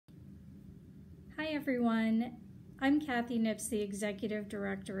Hi everyone, I'm Kathy Nips, the Executive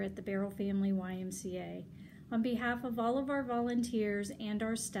Director at the Baierl Family YMCA. On behalf of all of our volunteers and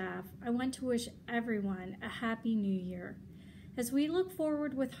our staff, I want to wish everyone a Happy New Year. As we look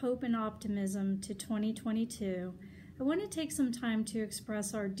forward with hope and optimism to 2022, I want to take some time to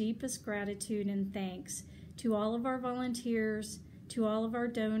express our deepest gratitude and thanks to all of our volunteers, to all of our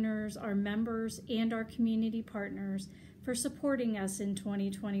donors, our members, and our community partners for supporting us in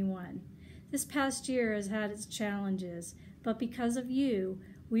 2021. This past year has had its challenges, but because of you,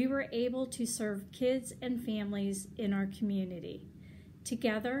 we were able to serve kids and families in our community.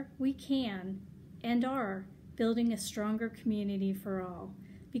 Together, we can and are building a stronger community for all.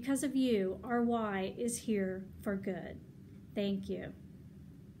 Because of you, our Y is here for good. Thank you.